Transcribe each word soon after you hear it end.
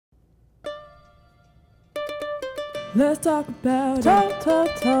Let's talk about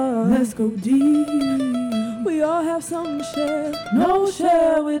talk. Let's go deep. We all have something to share. No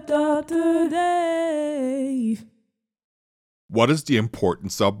share with Dr. Dave. What is the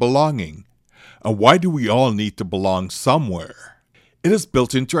importance of belonging? And why do we all need to belong somewhere? It is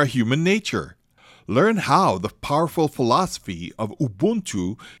built into our human nature. Learn how the powerful philosophy of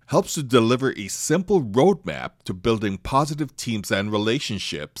Ubuntu helps to deliver a simple roadmap to building positive teams and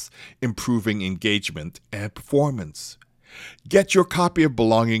relationships, improving engagement and performance. Get your copy of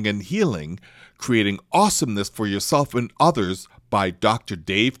Belonging and Healing, Creating Awesomeness for Yourself and Others by Dr.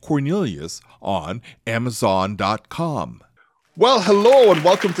 Dave Cornelius on Amazon.com. Well, hello and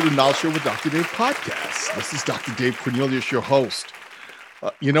welcome to the Knowledge Show with Dr. Dave podcast. This is Dr. Dave Cornelius, your host.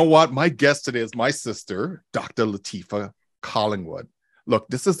 You know what? My guest today is my sister, Dr. Latifa Collingwood. Look,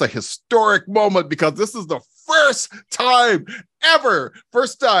 this is a historic moment because this is the first time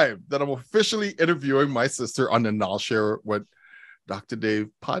that I'm officially interviewing my sister on the Knowledge Show with Dr. Dave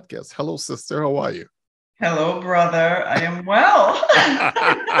podcast. Hello, sister. How are you? Hello, brother. I am well.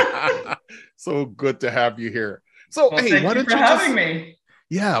 So good to have you here. So, well, hey, why don't you having me?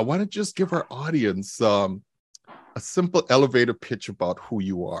 Yeah, why don't you just give our audience a simple elevator pitch about who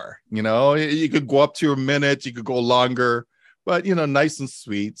you are? You know, you could go up to a minute, you could go longer, but, you know, nice and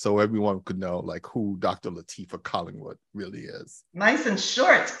sweet so everyone could know like who Dr. Latifa Collingwood really is. Nice and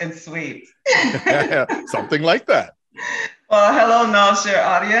short and sweet. Something like that. Well, hello, Knowledge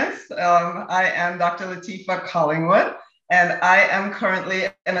audience. I am Dr. Latifa Collingwood, and I am currently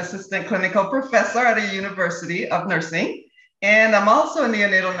an assistant clinical professor at a University of Nursing. And I'm also a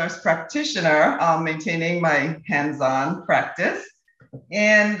neonatal nurse practitioner, maintaining my hands-on practice.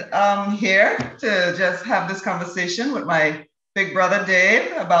 And I'm here to just have this conversation with my big brother,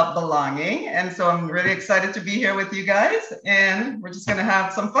 Dave, about belonging. And so I'm really excited to be here with you guys. And we're just going to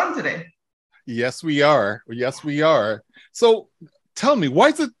have some fun today. Yes, we are. Yes, we are. So tell me, why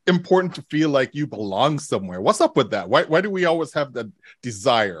is it important to feel like you belong somewhere? What's up with that? Why do we always have that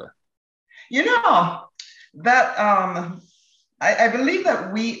desire? You know, that I believe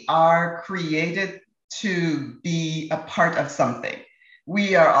that we are created to be a part of something.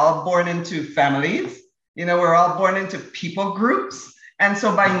 We are all born into families. You know, we're all born into people groups. And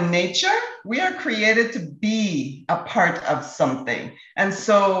so by nature, we are created to be a part of something. And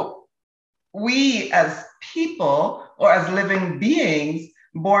so we as people or as living beings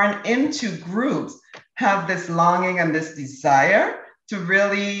born into groups have this longing and this desire to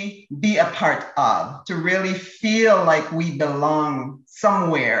really be a part of, to really feel like we belong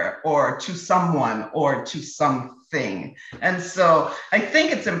somewhere or to someone or to something. And so I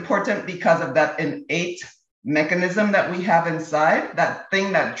think it's important because of that innate mechanism that we have inside, that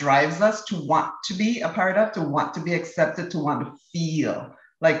thing that drives us to want to be a part of, to want to be accepted, to want to feel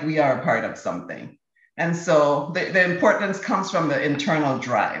like we are a part of something. And so the importance comes from the internal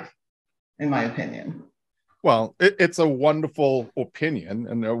drive, in my opinion. Well, it's a wonderful opinion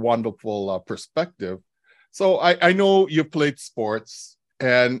and a wonderful perspective. So I know you've played sports,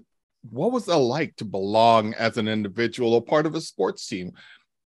 and what was it like to belong as an individual or part of a sports team?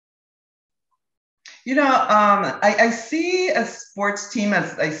 You know, I see a sports team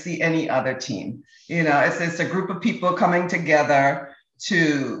as I see any other team. You know, it's a group of people coming together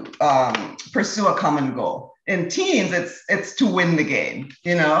to pursue a common goal. In teams, it's to win the game,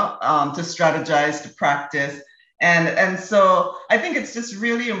 you know, to strategize, to practice. And so I think it's just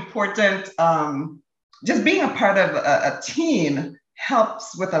really important. Just being a part of a team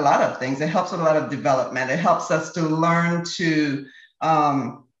helps with a lot of things. It helps with a lot of development. It helps us to learn to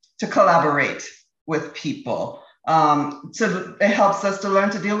collaborate with people. So it helps us to learn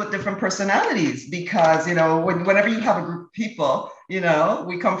to deal with different personalities because, you know, whenever you have a group of people, you know,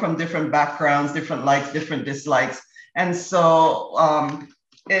 we come from different backgrounds, different likes, different dislikes. And so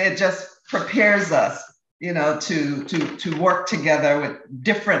it just prepares us, you know, to work together with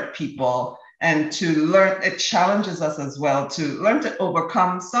different people and to learn. It challenges us as well to learn to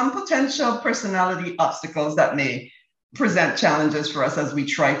overcome some potential personality obstacles that may present challenges for us as we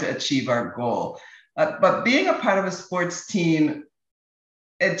try to achieve our goal. But being a part of a sports team,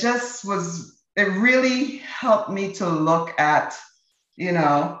 it really helped me to look at, you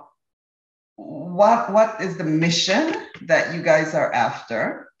know, what is the mission that you guys are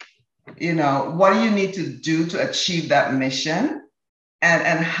after? You know, what do you need to do to achieve that mission?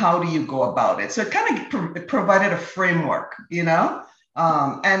 And how do you go about it? So it kind of provided a framework, you know?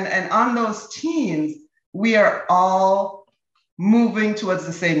 And on those teams, we are all moving towards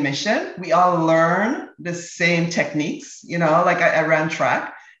the same mission. We all learn the same techniques, you know, like I ran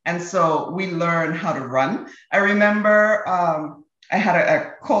track. And so we learn how to run. I remember I had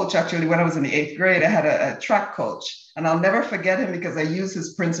a coach, actually, when I was in the 8th grade. I had a track coach, and I'll never forget him because I use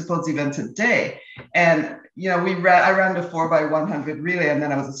his principles even today. And, I ran the 4x100 relay, and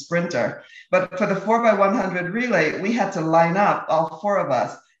then I was a sprinter. But for the 4x100 relay, we had to line up, all 4 of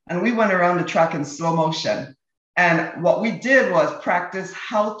us, and we went around the track in slow motion. And what we did was practice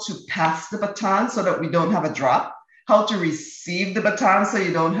how to pass the baton so that we don't have a drop, how to receive the baton so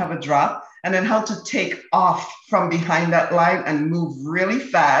you don't have a drop, and then how to take off from behind that line and move really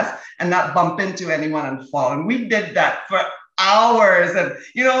fast and not bump into anyone and fall. And we did that for hours. And,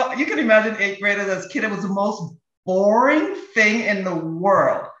 you can imagine 8th graders as a kid, it was the most boring thing in the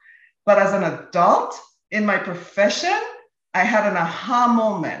world. But as an adult in my profession, I had an aha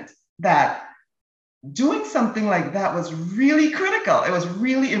moment that doing something like that was really critical. It was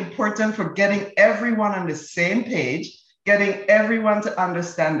really important for getting everyone on the same page, getting everyone to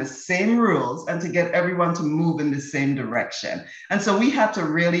understand the same rules, and to get everyone to move in the same direction. And so we had to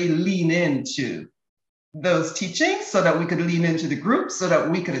really lean into those teachings so that we could lean into the group so that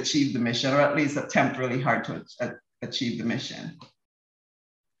we could achieve the mission, or at least attempt really hard to achieve the mission.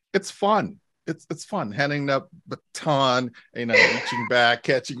 It's fun. It's fun handing that baton, reaching back,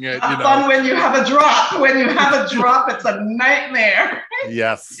 catching it. Fun when you have a drop. When you have a drop, it's a nightmare.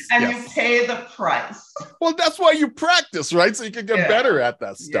 Yes. And you pay the price. Well, that's why you practice, right? So you can get better at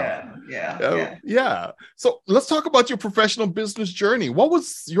that stuff. Yeah. So let's talk about your professional business journey. What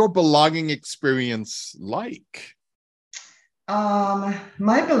was your belonging experience like?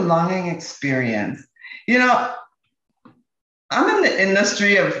 My belonging experience, I'm in the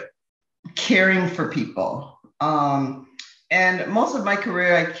industry of caring for people. And most of my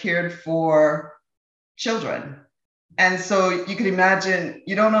career, I cared for children. And so you can imagine,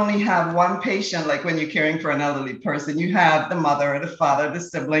 you don't only have one patient, like when you're caring for an elderly person, you have the mother, the father, the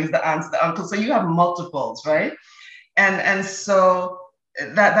siblings, the aunts, the uncles. So you have multiples, right? And so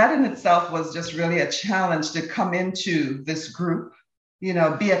that in itself was just really a challenge to come into this group,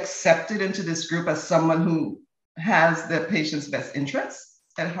 be accepted into this group as someone who has the patient's best interests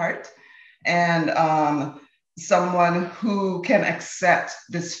at heart, and someone who can accept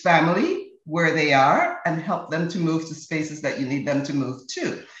this family where they are and help them to move to spaces that you need them to move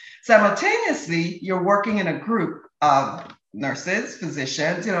to. Simultaneously, you're working in a group of nurses,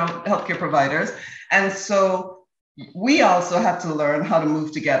 physicians, healthcare providers. And so we also had to learn how to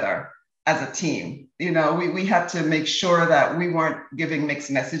move together as a team. We had to make sure that we weren't giving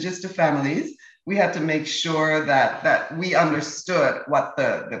mixed messages to families. We had to make sure that we understood what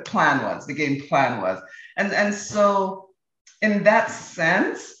the plan was, the game plan was. And so in that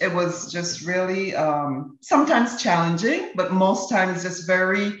sense, it was just really sometimes challenging, but most times just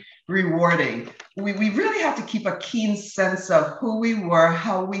very rewarding. We really had to keep a keen sense of who we were,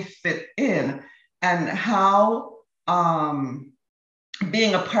 how we fit in, and how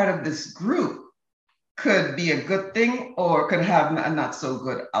being a part of this group could be a good thing or could have a not so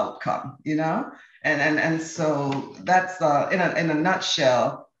good outcome, And so that's in a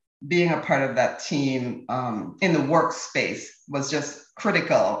nutshell, being a part of that team in the workspace was just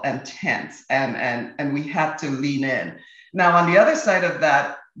critical and tense, and we had to lean in. Now, on the other side of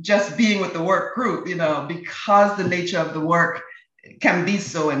that, just being with the work group, because the nature of the work can be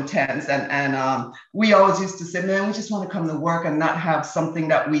so intense, and we always used to say, man, we just want to come to work and not have something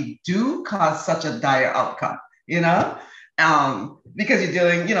that we do cause such a dire outcome, because you're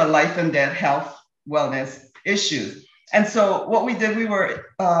dealing, life and death, health, wellness issues. And so what we did, we were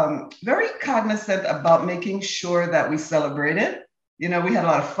very cognizant about making sure that we celebrated. We had a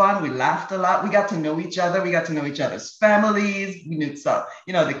lot of fun. We laughed a lot. We got to know each other. We got to know each other's families. We knew so,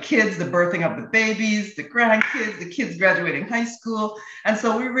 the kids, the birthing of the babies, the grandkids, the kids graduating high school. And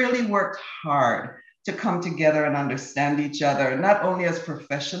so we really worked hard to come together and understand each other, not only as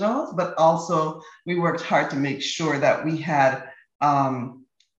professionals, but also we worked hard to make sure that we had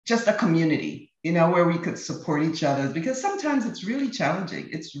just a community, where we could support each other, because sometimes it's really challenging.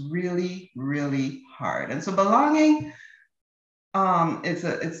 It's really, really hard. And so belonging,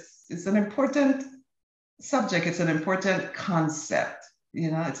 it's an important subject. It's an important concept.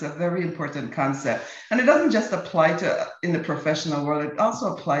 It's a very important concept, and it doesn't just apply in the professional world. It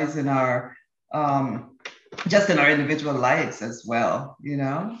also applies in our just in our individual lives as well.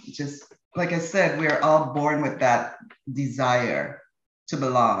 Just like I said, we're all born with that desire to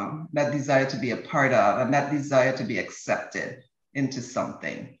belong, that desire to be a part of, and that desire to be accepted into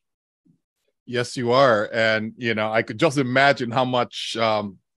something. Yes, you are. And, I could just imagine how much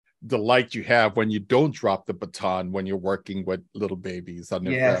delight you have when you don't drop the baton when you're working with little babies and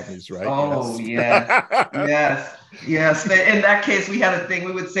their families, right? Oh, yes. Yes. In that case, we had a thing,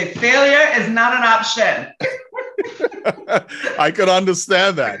 we would say, failure is not an option. I could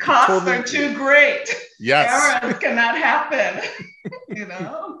understand The that. costs are too great. Yes. Errors cannot happen. You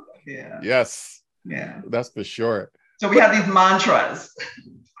know? Yeah. Yes. Yeah. That's for sure. So we have these mantras.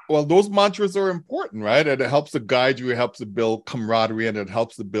 Well, those mantras are important, right? And it helps to guide you, it helps to build camaraderie, and it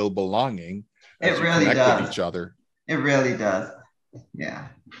helps to build belonging as It you really connect does. with each other. It really does. Yeah.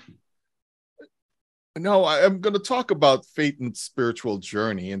 Now, I'm going to talk about faith and spiritual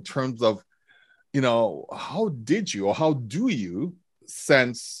journey in terms of, how did you or how do you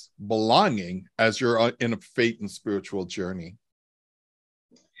sense belonging as you're in a faith and spiritual journey?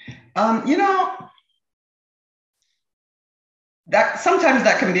 You know, that sometimes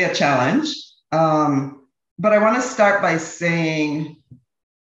that can be a challenge. But I want to start by saying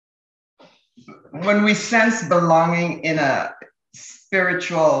when we sense belonging in a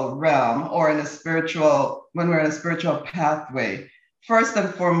spiritual realm or when we're in a spiritual pathway, first and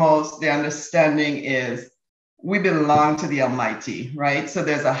foremost, the understanding is we belong to the Almighty, right? So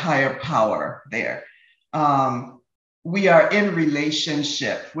there's a higher power there. We are in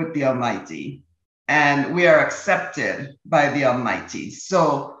relationship with the Almighty and we are accepted by the Almighty.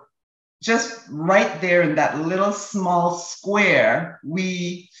 So just right there in that little small square,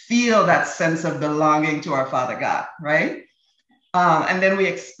 we feel that sense of belonging to our Father God, right? And then we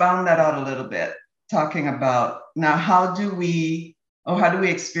expound that out a little bit, talking about now how do we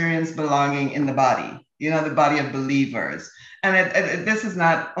experience belonging in the body, the body of believers. And this is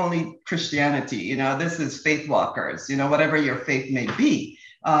not only Christianity, this is faith walkers, whatever your faith may be.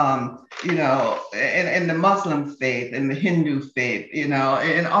 In the Muslim faith, in the Hindu faith, in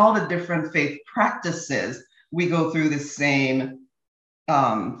all the different faith practices, we go through the same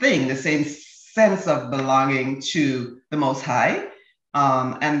thing, the same sense of belonging to the Most High,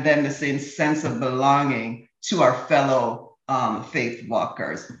 and then the same sense of belonging to our fellow faith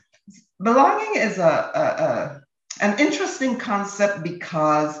walkers. Belonging is an interesting concept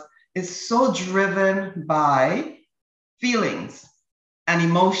because it's so driven by feelings and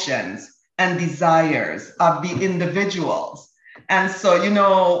emotions and desires of the individuals. And so,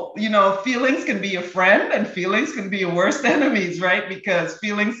 feelings can be your friend and feelings can be your worst enemies, right? Because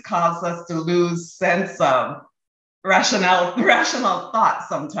feelings cause us to lose sense of rational thought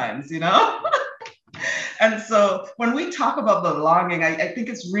sometimes, And so when we talk about belonging, I think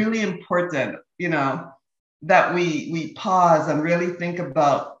it's really important, that we pause and really think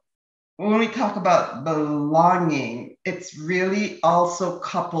about when we talk about belonging, it's really also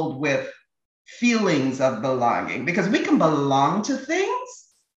coupled with feelings of belonging, because we can belong to things,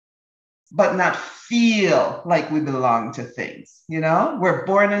 but not feel like we belong to things. We're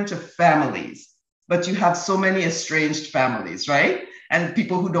born into families, but you have so many estranged families, right? And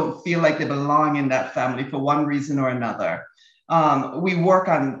people who don't feel like they belong in that family for one reason or another. We work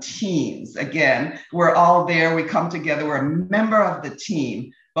on teams. Again, we're all there, we come together, we're a member of the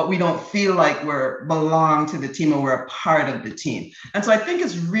team, but we don't feel like we're belong to the team or we're a part of the team. And so I think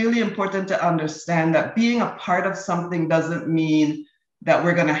it's really important to understand that being a part of something doesn't mean that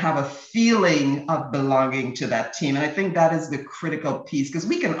we're going to have a feeling of belonging to that team. And I think that is the critical piece, because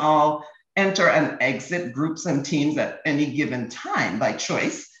we can all enter and exit groups and teams at any given time by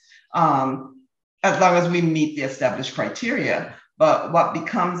choice, as long as we meet the established criteria. But what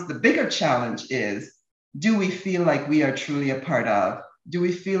becomes the bigger challenge is, do we feel like we are truly a part of? Do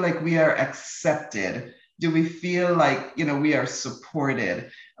we feel like we are accepted? Do we feel like, we are supported?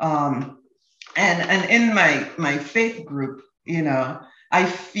 And in my faith group, I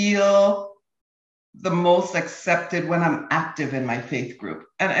feel the most accepted when I'm active in my faith group.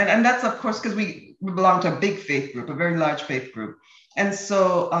 And that's, of course, because we belong to a big faith group, a very large faith group. And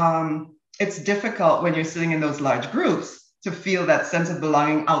so it's difficult when you're sitting in those large groups to feel that sense of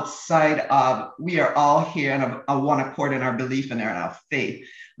belonging outside of, we are all here and a one accord in our belief and in our faith.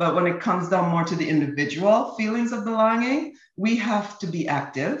 But when it comes down more to the individual feelings of belonging, we have to be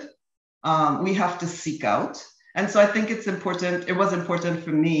active. We have to seek out. And so I think it was important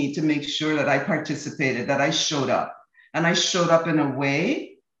for me to make sure that I participated, that I showed up. And I showed up in a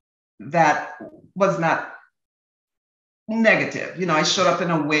way that was not negative. I showed up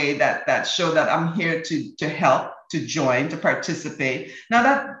in a way that showed that I'm here to help, to join, to participate. Now,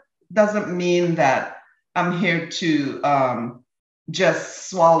 that doesn't mean that I'm here to just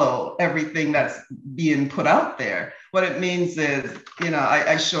swallow everything that's being put out there. What it means is,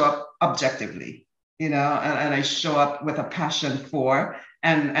 I show up objectively, and I show up with a passion for,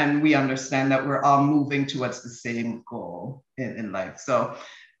 and we understand that we're all moving towards the same goal in life. So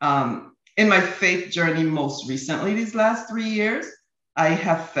in my faith journey, most recently, these last 3 years, I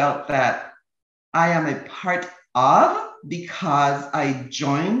have felt that I am a part of, because I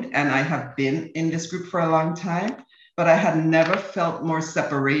joined and I have been in this group for a long time. but I had never felt more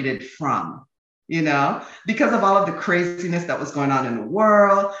separated from, because of all of the craziness that was going on in the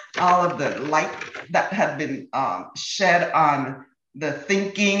world, all of the light that had been shed on the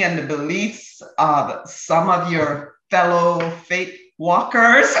thinking and the beliefs of some of your fellow faith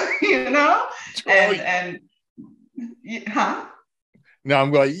walkers, and huh? Now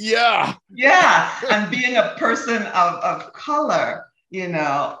I'm going, yeah. Yeah. And being a person of color, in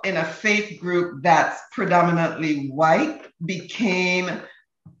a faith group that's predominantly white became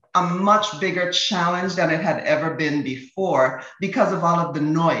a much bigger challenge than it had ever been before because of all of the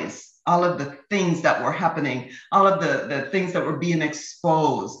noise, all of the things that were happening, all of the things that were being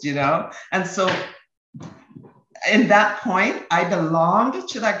exposed, And so in that point, I belonged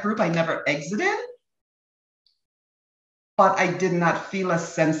to that group. I never exited, but I did not feel a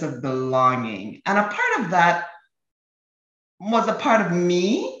sense of belonging. And a part of that was a part of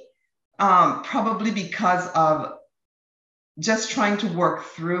me, probably because of just trying to work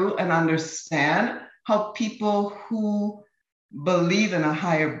through and understand how people who believe in a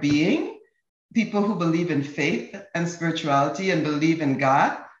higher being, people who believe in faith and spirituality and believe in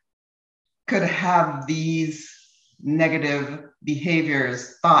God, could have these negative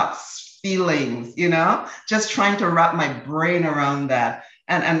behaviors, thoughts, feelings, just trying to wrap my brain around that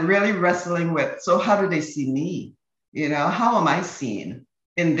and really wrestling with, so how do they see me? How am I seen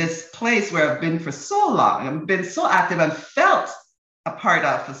in this place where I've been for so long? I've been so active and felt a part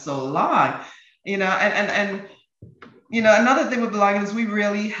of for so long, and another thing with belonging is we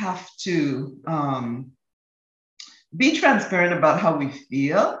really have to be transparent about how we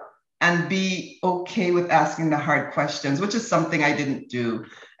feel and be okay with asking the hard questions, which is something I didn't do.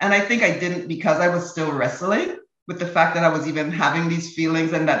 And I think I didn't because I was still wrestling with the fact that I was even having these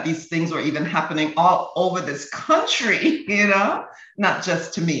feelings and that these things were even happening all over this country, not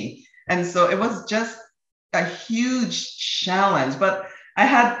just to me. And so it was just a huge challenge, but I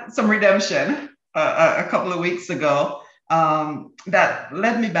had some redemption a couple of weeks ago that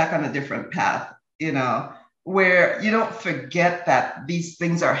led me back on a different path, where you don't forget that these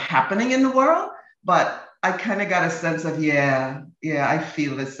things are happening in the world, but I kind of got a sense of, I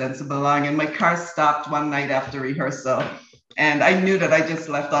feel this sense of belonging. My car stopped one night after rehearsal, and I knew that I just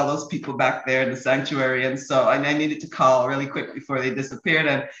left all those people back there in the sanctuary. And so I needed to call really quick before they disappeared.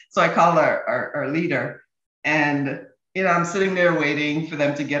 And so I called our leader, and, I'm sitting there waiting for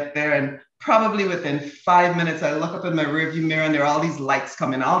them to get there. And probably within 5 minutes, I look up in my rearview mirror and there are all these lights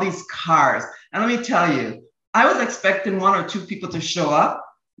coming, all these cars. And let me tell you, I was expecting 1 or 2 people to show up.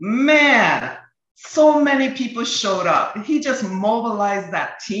 Man, so many people showed up. He just mobilized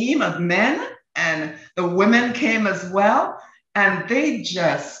that team of men, and the women came as well. And they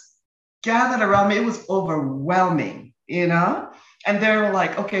just gathered around me. It was overwhelming, And they were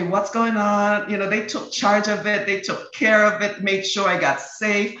like, okay, what's going on? They took charge of it. They took care of it, made sure I got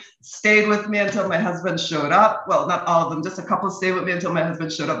safe, stayed with me until my husband showed up. Well, not all of them, just a couple stayed with me until my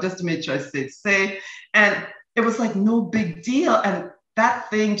husband showed up just to make sure I stayed safe. And it was like no big deal. And that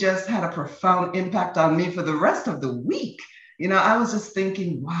thing just had a profound impact on me for the rest of the week. I was just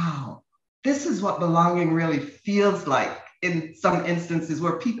thinking, wow, this is what belonging really feels like in some instances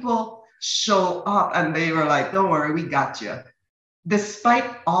where people show up and they were like, don't worry, we got you. Despite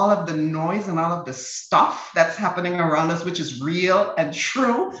all of the noise and all of the stuff that's happening around us, which is real and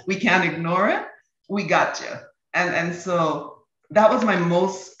true, we can't ignore it. We got you. And so that was my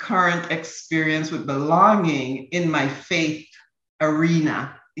most current experience with belonging in my faith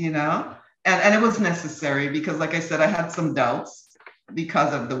arena, and it was necessary because, like I said, I had some doubts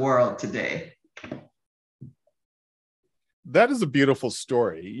because of the world today. That is a beautiful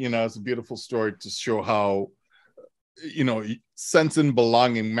story. It's a beautiful story to show how, sense and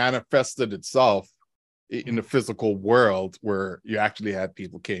belonging manifested itself in the physical world, where you actually had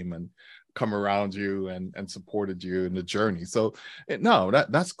people came and come around you and supported you in the journey. So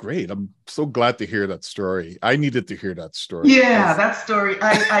that's great. I'm so glad to hear that story. I needed to hear that story. Yeah, that story.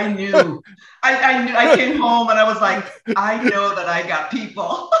 I knew. I knew. I came home and I was like, I know that I got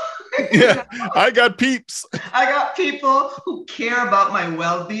people. Yeah, I got peeps. I got people who care about my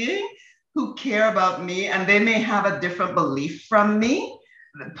well-being, who care about me, and they may have a different belief from me,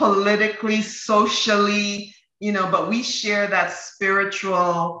 politically, socially, but we share that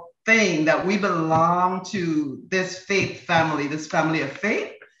spiritual thing that we belong to this faith family, this family of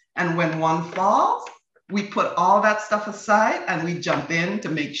faith. And when one falls, we put all that stuff aside and we jump in to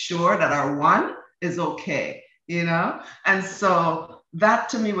make sure that our one is okay, And so that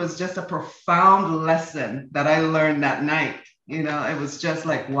to me was just a profound lesson that I learned that night. It was just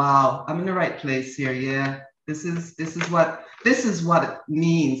like, wow, I'm in the right place here. Yeah, This is what it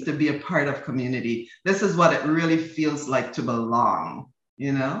means to be a part of community. This is what it really feels like to belong.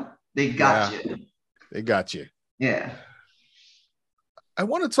 You know, they got you. They got you. Yeah. I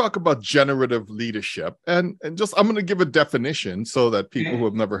want to talk about generative leadership, and just I'm going to give a definition so that people who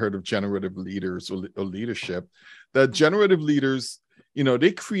have never heard of generative leaders or leadership, that generative leaders, you know,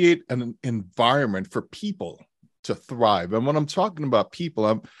 they create an environment for people to thrive. And when I'm talking about people,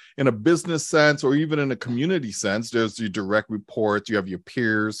 I'm in a business sense or even in a community sense. There's your direct reports, you have your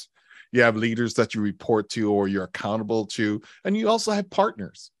peers, you have leaders that you report to or you're accountable to, and you also have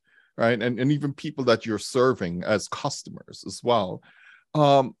partners, right? And even people that you're serving as customers as well.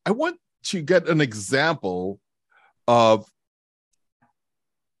 I want to get an example of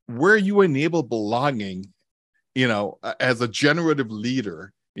where you enable belonging, you know, as a generative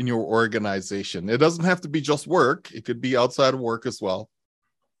leader in your organization. It doesn't have to be just work. It could be outside of work as well.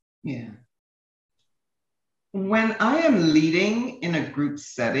 Yeah. When I am leading in a group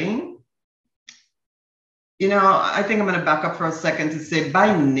setting, you know, I think I'm going to back up for a second to say,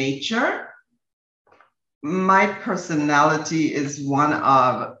 by nature, my personality is one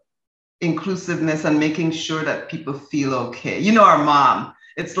of inclusiveness and making sure that people feel okay. You know, our mom,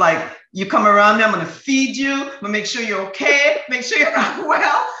 it's like, you come around me, I'm going to feed you, I'm going to make sure you're okay, make sure you're not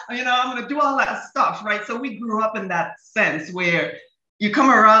well, you know, I'm going to do all that stuff, right? So we grew up in that sense where you come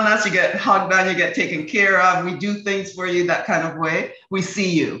around us, you get hugged on, you get taken care of, we do things for you, that kind of way, we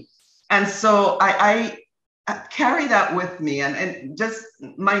see you. And so I carry that with me, and just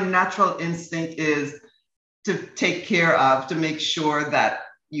my natural instinct is to take care of, to make sure that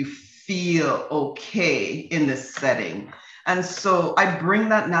you feel okay in this setting. And so I bring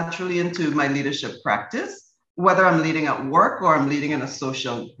that naturally into my leadership practice, whether I'm leading at work or I'm leading in a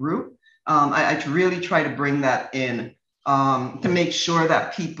social group. I really try to bring that in to make sure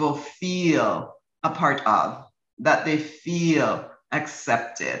that people feel a part of, that they feel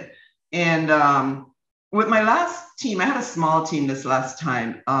accepted. And with my last team, I had a small team this last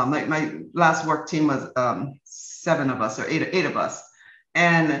time. My last work team was 7 of us or 8 of us.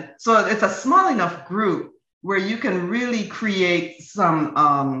 And so it's a small enough group where you can really create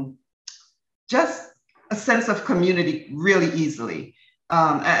some, just a sense of community really easily.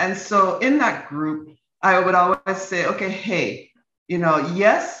 And so in that group, I would always say, okay, hey, you know,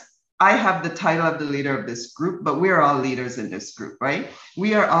 yes, I have the title of the leader of this group, but we are all leaders in this group, right?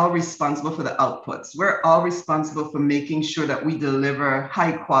 We are all responsible for the outputs. We're all responsible for making sure that we deliver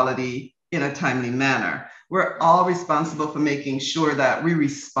high quality in a timely manner. We're all responsible for making sure that we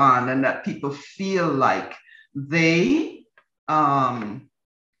respond and that people feel like they are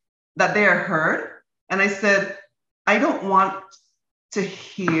heard. And I said, I don't want to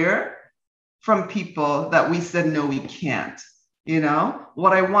hear from people that we said, no, we can't. You know,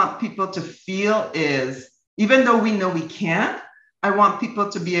 what I want people to feel is, even though we know we can't, I want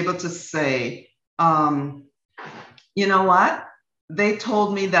people to be able to say, you know what? They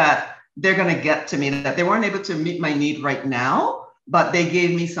told me that they're going to get to me, that they weren't able to meet my need right now, but they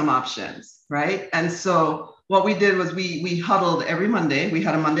gave me some options, right? And so what we did was we huddled every Monday. We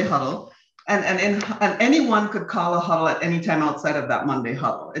had a Monday huddle. And anyone could call a huddle at any time outside of that Monday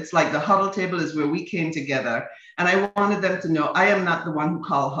huddle. It's like the huddle table is where we came together. And I wanted them to know I am not the one who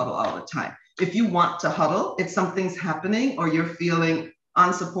call huddle all the time. If you want to huddle, if something's happening or you're feeling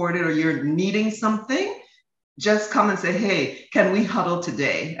unsupported or you're needing something, just come and say, hey, can we huddle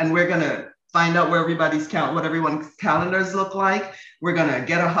today? And we're going to find out where what everyone's calendars look like. We're going to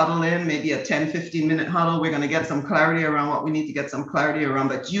get a huddle in, maybe a 10, 15 minute huddle. We're going to get some clarity around what we need to get some clarity around,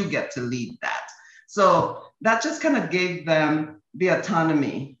 but you get to lead that. So that just kind of gave them the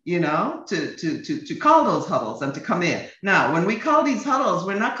autonomy, you know, to call those huddles and to come in. Now, when we call these huddles,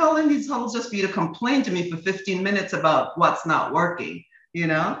 we're not calling these huddles just for you to complain to me for 15 minutes about what's not working. You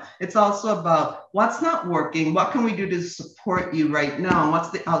know, it's also about what's not working. What can we do to support you right now? And what's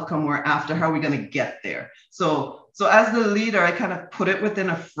the outcome we're after? How are we going to get there? So as the leader, I kind of put it within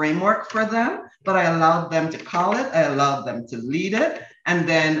a framework for them, but I allowed them to call it. I allowed them to lead it. And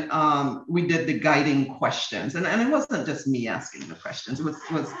then we did the guiding questions. And it wasn't just me asking the questions. It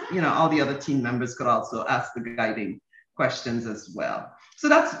was, you know, all the other team members could also ask the guiding questions as well. So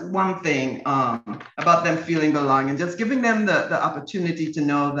that's one thing about them feeling belonging, just giving them the opportunity to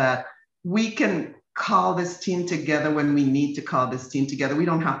know that we can call this team together when we need to call this team together. We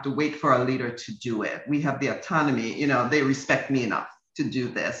don't have to wait for a leader to do it. We have the autonomy, you know, they respect me enough to do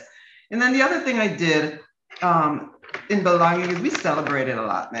this. And then the other thing I did in belonging is we celebrated a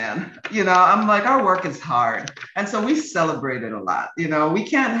lot, man. You know, I'm like, our work is hard. And so we celebrated a lot. You know, we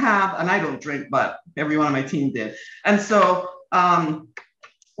can't have, and I don't drink, but everyone on my team did. And so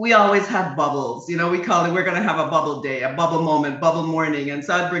we always had bubbles. You know, we call it, we're going to have a bubble day, a bubble moment, bubble morning. And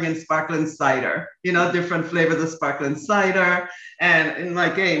so I'd bring in sparkling cider, you know, different flavors of sparkling cider. And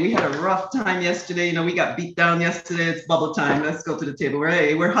like, hey, we had a rough time yesterday. You know, we got beat down yesterday. It's bubble time. Let's go to the table.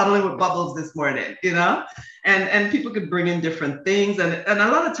 We're huddling with bubbles this morning, you know? And people could bring in different things. And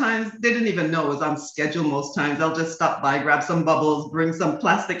a lot of times they didn't even know it was on schedule most times. I'll just stop by, grab some bubbles, bring some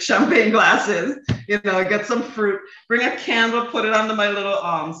plastic champagne glasses, you know, get some fruit, bring a candle, put it under my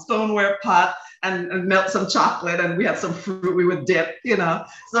little stoneware pot and melt some chocolate. And we had some fruit we would dip, you know,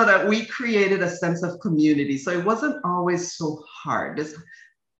 so that we created a sense of community. So it wasn't always so hard.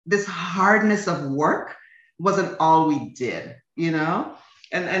 This hardness of work wasn't all we did, you know?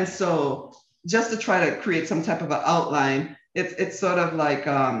 And so just to try to create some type of an outline, it's sort of like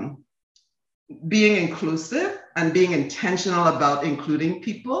being inclusive and being intentional about including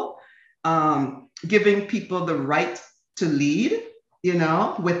people, giving people the right to lead, you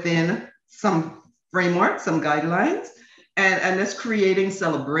know, within some framework, some guidelines, and just creating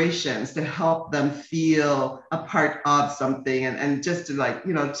celebrations to help them feel a part of something and just to, like,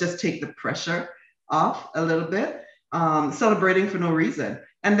 you know, just take the pressure off a little bit, celebrating for no reason.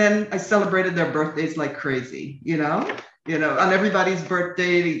 And then I celebrated their birthdays like crazy, you know, on everybody's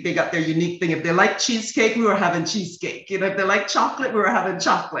birthday, they got their unique thing. If they like cheesecake, we were having cheesecake. You know, if they like chocolate, we were having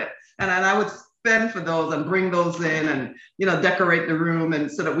chocolate. And I would spend for those and bring those in and, you know, decorate the room,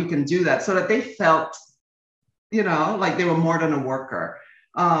 and so that we can do that, so that they felt, you know, like they were more than a worker.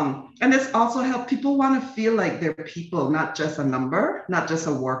 And this also helped people want to feel like they're people, not just a number, not just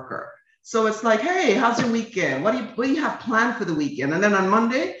a worker. So it's like, hey, how's your weekend? What do you have planned for the weekend? And then on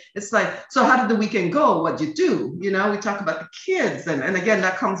Monday, it's like, so how did the weekend go? What'd you do? You know, we talk about the kids. And again,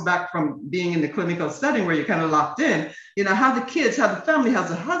 that comes back from being in the clinical setting where you're kind of locked in. You know, how the kids, how the family, how's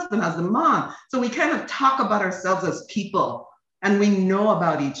the husband, how's the mom? So we kind of talk about ourselves as people, and we know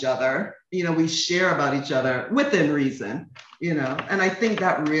about each other. You know, we share about each other within reason, you know, and I think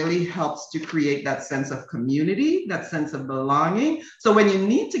that really helps to create that sense of community, that sense of belonging. So when you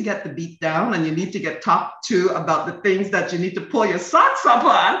need to get the beat down and you need to get talked to about the things that you need to pull your socks up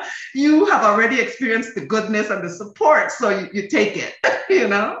on, you have already experienced the goodness and the support. So you take it, you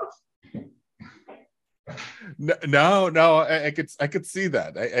know? No, I could see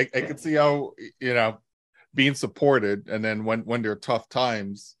that. I could see how, you know, being supported, and then when there are tough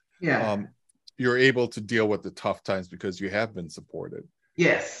times, you're able to deal with the tough times because you have been supported.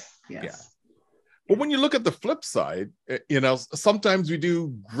 Yes. Yeah. But when you look at the flip side, you know, sometimes we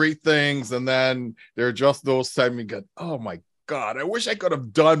do great things, and then there are just those times we get, oh my God, I wish I could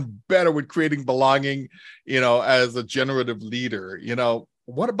have done better with creating belonging, you know, as a generative leader. You know,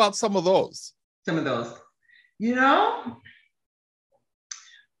 what about some of those? You know,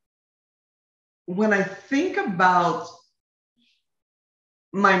 when I think about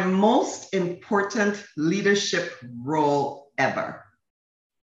my most important leadership role ever,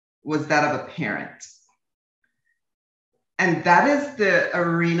 was that of a parent. And that is the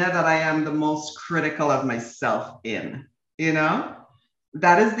arena that I am the most critical of myself in, you know?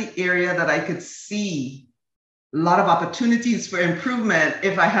 That is the area that I could see a lot of opportunities for improvement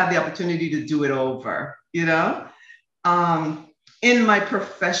if I had the opportunity to do it over, you know? In my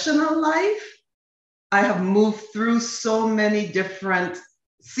professional life, I have moved through so many different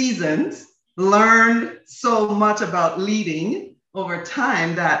seasons, learned so much about leading over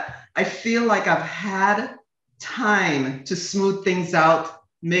time that I feel like I've had time to smooth things out,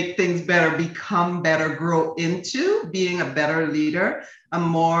 make things better, become better, grow into being a better leader, a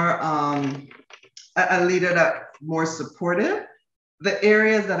leader that's more supportive. The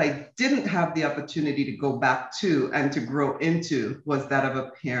areas that I didn't have the opportunity to go back to and to grow into was that of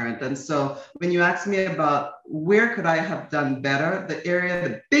a parent. And so when you ask me about where could I have done better,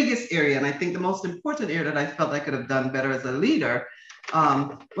 the biggest area, and I think the most important area that I felt I could have done better as a leader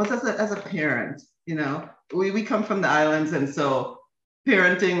was as a parent. You know, we come from the islands, and so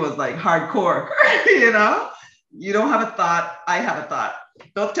parenting was like hardcore, you know? You don't have a thought, I have a thought.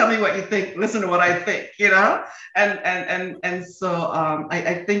 Don't tell me what you think, listen to what I think, you know? And so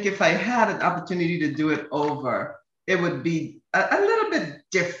I think if I had an opportunity to do it over, it would be a little bit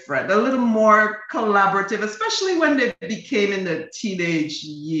different, a little more collaborative, especially when they became in the teenage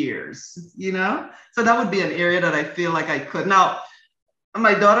years, you know? So that would be an area that I feel like I could. Now,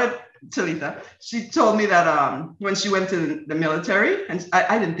 my daughter, Talita, she told me that when she went to the military, and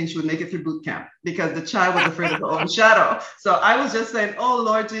I didn't think she would make it through boot camp because the child was afraid of her own shadow. So I was just saying, oh,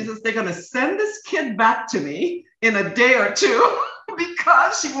 Lord Jesus, they're going to send this kid back to me in a day or two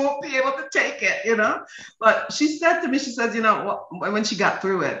because she won't be able to take it, you know? But she said to me, she says, you know, when she got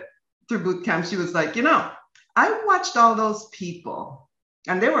through boot camp, she was like, you know, I watched all those people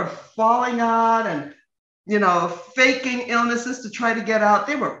and they were falling out and, faking illnesses to try to get out.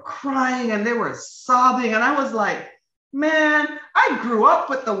 They were crying and they were sobbing. And I was like, man, I grew up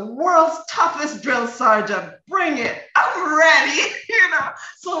with the world's toughest drill sergeant. Bring it. I'm ready.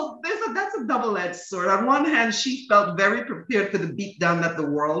 So that's a double-edged sword. On one hand, she felt very prepared for the beatdown that the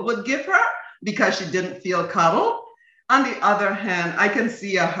world would give her because she didn't feel cuddled. On the other hand, I can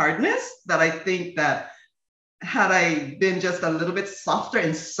see a hardness that I think that had I been just a little bit softer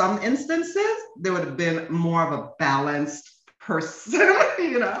in some instances, there would have been more of a balanced person,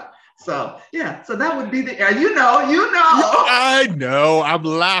 So yeah, so that would be the area. I know. I'm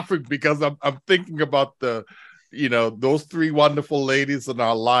laughing because I'm thinking about those three wonderful ladies in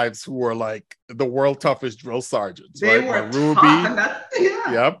our lives who were like the world toughest drill sergeants. They right? were Ruby,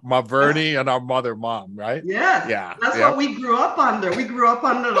 yep, my Vernie, and our mom, right? Yes. Yeah. That's what we grew up under. We grew up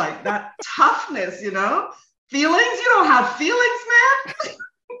under like that toughness, Feelings? You don't have feelings, man.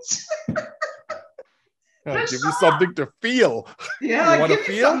 Give you something to feel. Yeah, give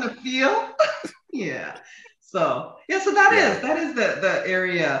you something to feel. Yeah. So that is the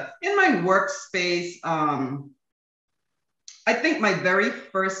area in my workspace. I think my very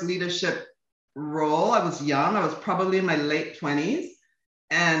first leadership role, I was young. I was probably in my late 20s,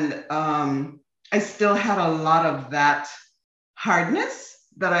 and I still had a lot of that hardness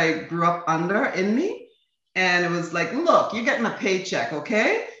that I grew up under in me. And it was like, look, you're getting a paycheck,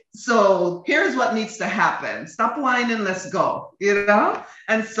 okay? So here's what needs to happen. Stop whining, let's go,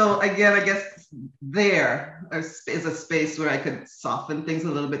 And so again, I guess there is a space where I could soften things a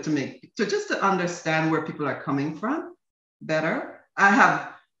little bit to understand where people are coming from better. I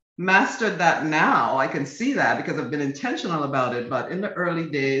have mastered that now. I can see that because I've been intentional about it. But in the early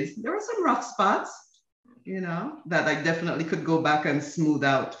days, there were some rough spots, that I definitely could go back and smooth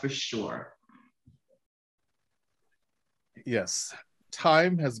out for sure. Yes.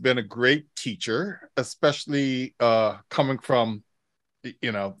 Time has been a great teacher, especially coming from,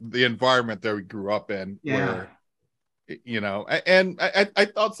 the environment that we grew up in. Yeah. Where, and I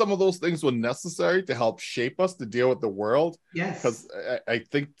thought some of those things were necessary to help shape us to deal with the world. Yes. Because I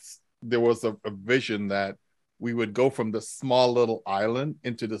think there was a vision that we would go from this small little island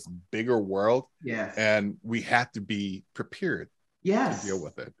into this bigger world. Yes. And we had to be prepared to deal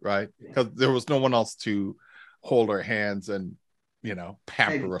with it, right? Because there was no one else to hold our hands and,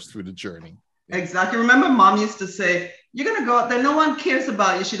 pamper us through the journey. Yeah. Exactly. Remember, Mom used to say, you're going to go out there. No one cares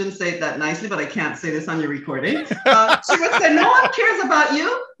about you. She didn't say it that nicely, but I can't say this on your recording. She would say, no one cares about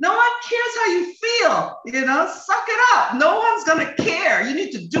you. No one cares how you feel. Suck it up. No one's going to care. You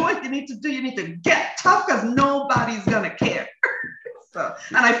need to do it. You need to get tough because nobody's going to care.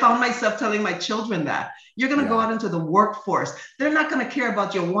 And I found myself telling my children that you're going to go out into the workforce. They're not going to care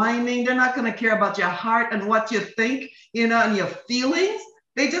about your whining. They're not going to care about your heart and what you think, and your feelings.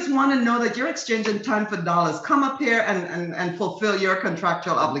 They just want to know that you're exchanging time for dollars. Come up here and fulfill your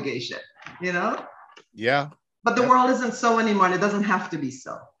contractual obligation, Yeah. But the world isn't so anymore. And it doesn't have to be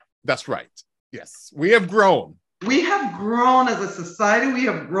so. That's right. Yes. We have grown. We have grown as a society. We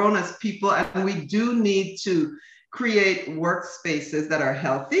have grown as people. And we do need to create workspaces that are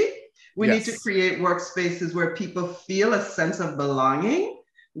healthy. We need to create workspaces where people feel a sense of belonging,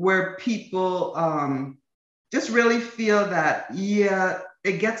 where people just really feel that,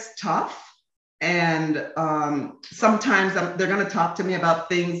 it gets tough. And sometimes they're going to talk to me about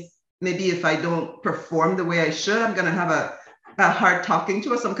things. Maybe if I don't perform the way I should, I'm going to have a hard talking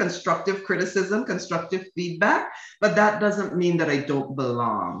to, or some constructive criticism, constructive feedback, but that doesn't mean that I don't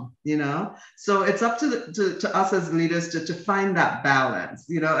belong, So it's up to us as leaders to find that balance,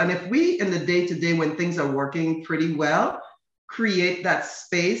 and if we in the day-to-day when things are working pretty well, create that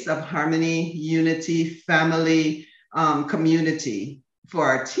space of harmony, unity, family, community for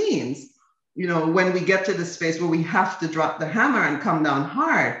our teams, when we get to the space where we have to drop the hammer and come down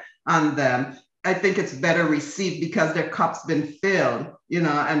hard on them, I think it's better received because their cup's been filled,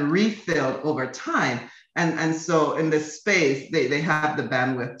 and refilled over time. And so in this space, they have the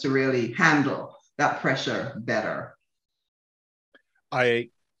bandwidth to really handle that pressure better.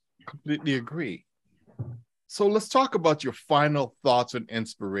 I completely agree. So let's talk about your final thoughts and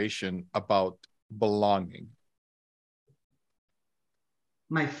inspiration about belonging.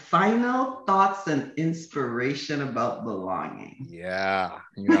 My final thoughts and inspiration about belonging. Yeah.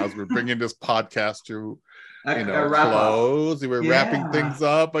 As we're bringing this podcast to, close, we're wrapping things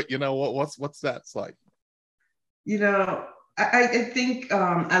up, but what's that like? I think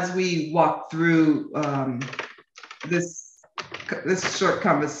as we walk through this short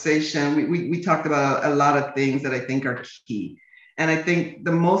conversation, we talked about a lot of things that I think are key. And I think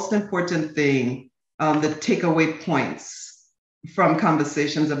the most important thing, the takeaway points from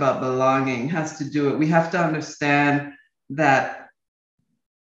conversations about belonging has to do with, we have to understand that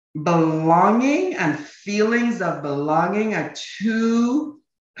belonging and feelings of belonging are two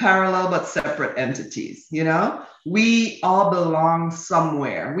parallel but separate entities. You know, we all belong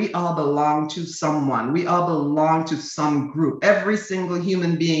somewhere. We all belong to someone. We all belong to some group. Every single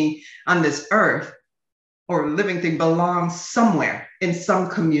human being on this earth or living thing belongs somewhere in some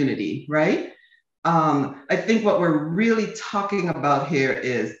community, right? I think what we're really talking about here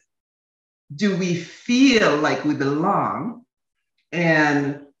is, do we feel like we belong,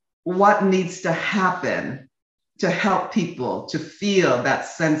 and what needs to happen to help people to feel that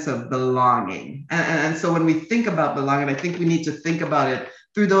sense of belonging? And so when we think about belonging, I think we need to think about it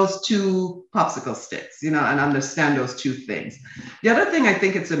through those two popsicle sticks, you know, and understand those two things. The other thing I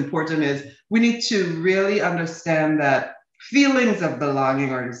think it's important is we need to really understand that feelings of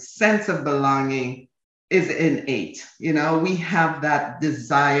belonging or sense of belonging is innate. You know, we have that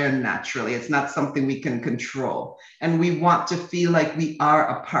desire naturally. It's not something we can control. And we want to feel like we are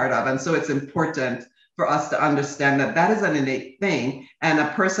a part of. And so it's important for us to understand that that is an innate thing. And a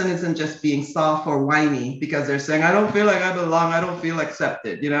person isn't just being soft or whiny because they're saying, I don't feel like I belong, I don't feel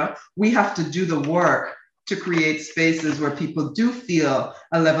accepted. You know, we have to do the work to create spaces where people do feel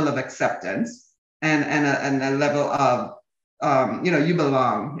a level of acceptance and a level of, you know, you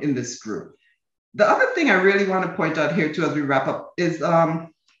belong in this group. The other thing I really want to point out here too, as we wrap up, is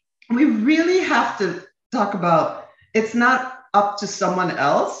we really have to talk about, it's not up to someone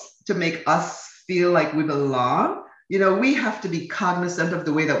else to make us feel like we belong. You know, we have to be cognizant of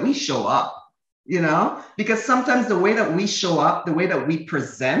the way that we show up, you know, because sometimes the way that we show up, the way that we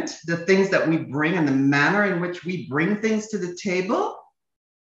present, the things that we bring and the manner in which we bring things to the table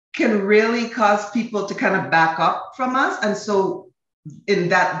can really cause people to kind of back up from us. And so in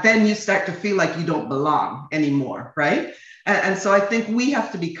that, then you start to feel like you don't belong anymore, right? And so I think we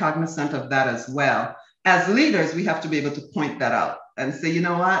have to be cognizant of that as well. As leaders, we have to be able to point that out and say, you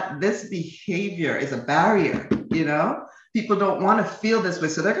know what, this behavior is a barrier, you know? People don't want to feel this way,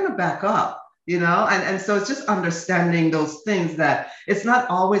 so they're going to back up, you know? And so it's just understanding those things, that it's not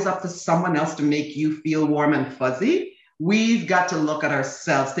always up to someone else to make you feel warm and fuzzy. We've got to look at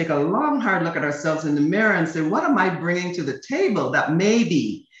ourselves, take a long, hard look at ourselves in the mirror and say, what am I bringing to the table that may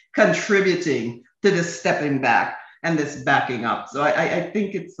be contributing to this stepping back and this backing up? So I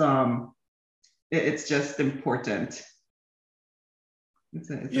think it's just important.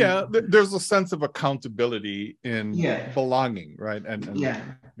 There's a sense of accountability in belonging, right? And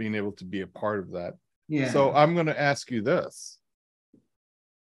being able to be a part of that. Yeah. So I'm going to ask you this: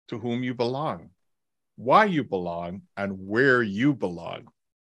 to whom you belong, why you belong, and where you belong.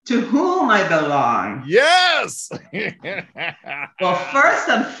 To whom I belong? Yes! Well, first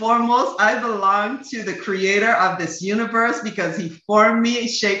and foremost, I belong to the creator of this universe, because he formed me,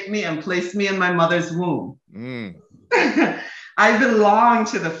 shaped me, and placed me in my mother's womb. I belong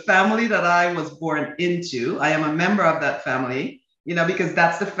to the family that I was born into. I am a member of that family, you know, because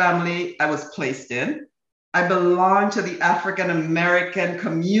that's the family I was placed in. I belong to the African American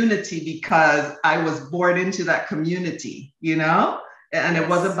community because I was born into that community, you know, and it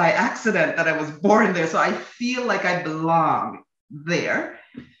wasn't by accident that I was born there. So I feel like I belong there.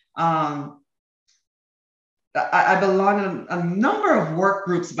 I belong in a number of work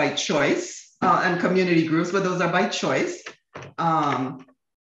groups by choice and community groups, but those are by choice.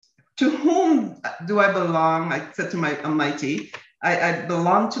 To whom do I belong? I said to my Almighty, I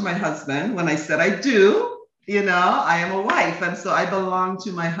belong to my husband. When I said I do, you know, I am a wife. And so I belong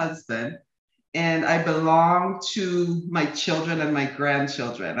to my husband, and I belong to my children and my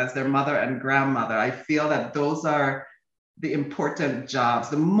grandchildren as their mother and grandmother. I feel that those are the important jobs,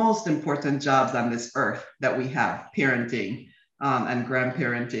 the most important jobs on this earth that we have: parenting and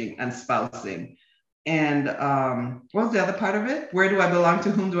grandparenting and spousing. And what was the other part of it? Where do I belong?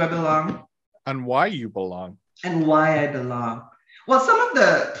 To whom do I belong? And why you belong. And why I belong. Well, some of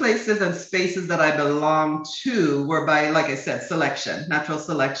the places and spaces that I belong to were by, like I said, selection, natural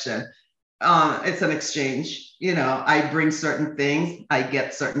selection. It's an exchange. You know, I bring certain things, I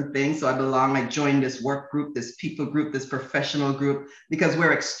get certain things. So I belong, I join this work group, this people group, this professional group, because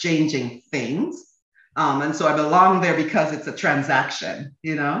we're exchanging things. And so I belong there because it's a transaction,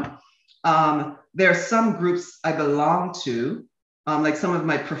 you know. There are some groups I belong to, like some of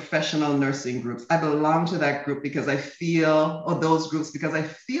my professional nursing groups. I belong to that group because I feel, or those groups, because I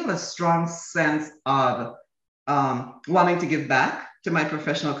feel a strong sense of wanting to give back to my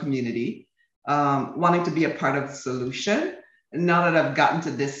professional community, wanting to be a part of the solution. Now that I've gotten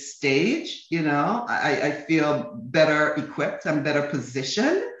to this stage, you know, I feel better equipped and better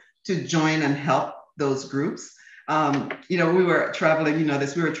positioned to join and help those groups. We were traveling,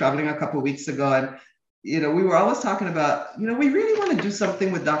 we were traveling a couple of weeks ago, and we were always talking about, we really want to do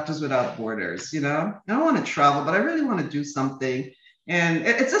something with Doctors Without Borders. I don't want to travel, but I really want to do something. And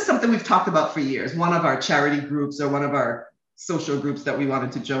it's just something we've talked about for years. One of our charity groups or one of our social groups that we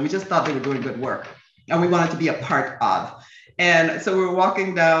wanted to join, we just thought they were doing good work and we wanted to be a part of. And so we were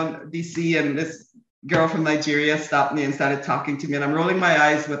walking down DC, and this girl from Nigeria stopped me and started talking to me. And I'm rolling my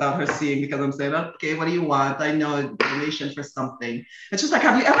eyes without her seeing, because I'm saying, okay, what do you want? I know a donation for something. And she's like,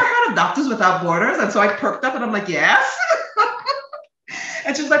 have you ever heard of Doctors Without Borders? And so I perked up and I'm like, yes.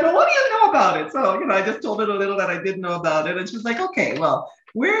 And she's like, well, what do you know about it? So, I just told her a little that I did know about it. And she's like, okay, well,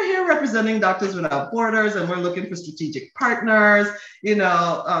 we're here representing Doctors Without Borders, and we're looking for strategic partners,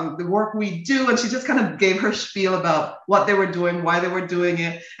 the work we do. And she just kind of gave her spiel about what they were doing, why they were doing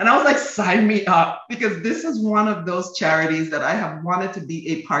it. And I was like, sign me up, because this is one of those charities that I have wanted to be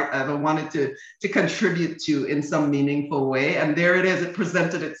a part of and wanted to contribute to in some meaningful way. And there it is, it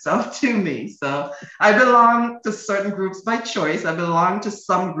presented itself to me. So I belong to certain groups by choice. I belong to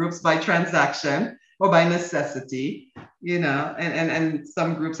some groups by transaction or by necessity, and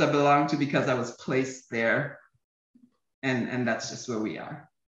some groups I belong to because I was placed there. And that's just where we are.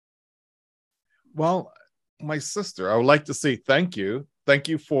 Well, my sister, I would like to say thank you. Thank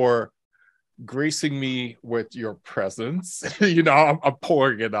you for gracing me with your presence. I'm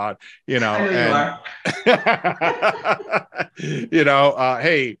pouring it on, I know you are.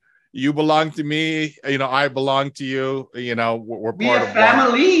 Hey, you belong to me, I belong to you, we're part of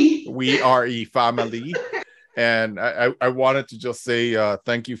family. We are a family. And I wanted to just say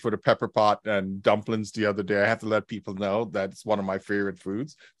thank you for the pepper pot and dumplings the other day. I have to let people know that it's one of my favorite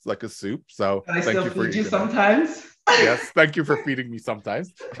foods. It's like a soup. So I thank you for feed you sometimes. Yes, thank you for feeding me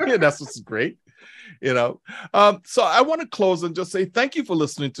sometimes. That's what's great. So I want to close and just say thank you for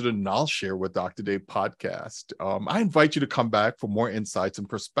listening to the Knowledge Share with Dr. Dave podcast. I invite you to come back for more insights and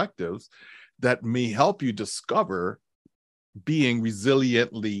perspectives that may help you discover being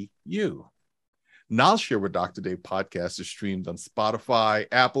resiliently you. Knowledge Share with Dr. Dave podcast is streamed on Spotify,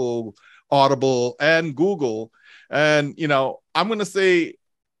 Apple, Audible, and Google. And, I'm going to say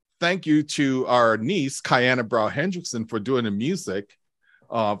thank you to our niece, Kiana Brow Hendrickson, for doing the music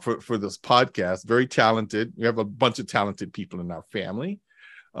for this podcast. Very talented. We have a bunch of talented people in our family.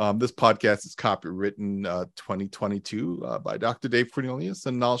 This podcast is copywritten 2022 by Dr. Dave Cornelius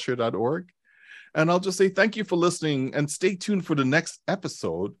and knowledgeshare.org. And I'll just say thank you for listening, and stay tuned for the next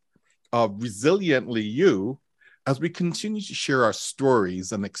episode of Resiliently You as we continue to share our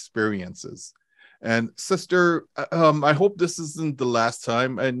stories and experiences. And sister, I hope this isn't the last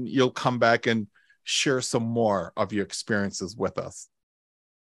time, and you'll come back and share some more of your experiences with us.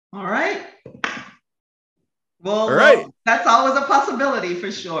 All right. Well, all right. That's always a possibility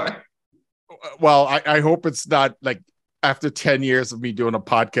for sure. Well, I hope it's not like after 10 years of me doing a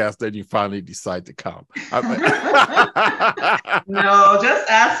podcast, then you finally decide to come. No, just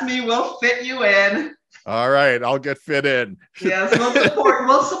ask me. We'll fit you in. All right, I'll get fit in. Yes,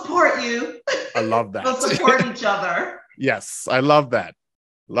 we'll support you. I love that. We'll support each other. Yes, I love that.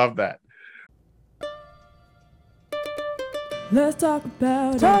 Love that. Let's talk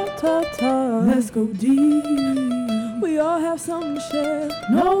about talk. Let's go deep. We all have something to share.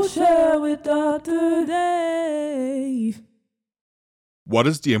 No share with Dr. Dave. What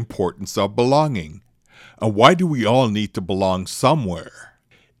is the importance of belonging? And why do we all need to belong somewhere?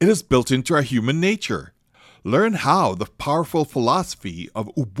 It is built into our human nature. Learn how the powerful philosophy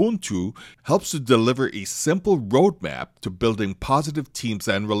of Ubuntu helps to deliver a simple roadmap to building positive teams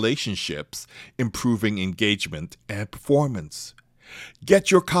and relationships, improving engagement and performance. Get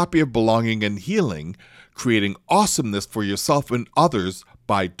your copy of Belonging and Healing, Creating Awesomeness for Yourself and Others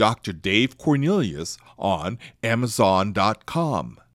by Dr. Dave Cornelius on Amazon.com.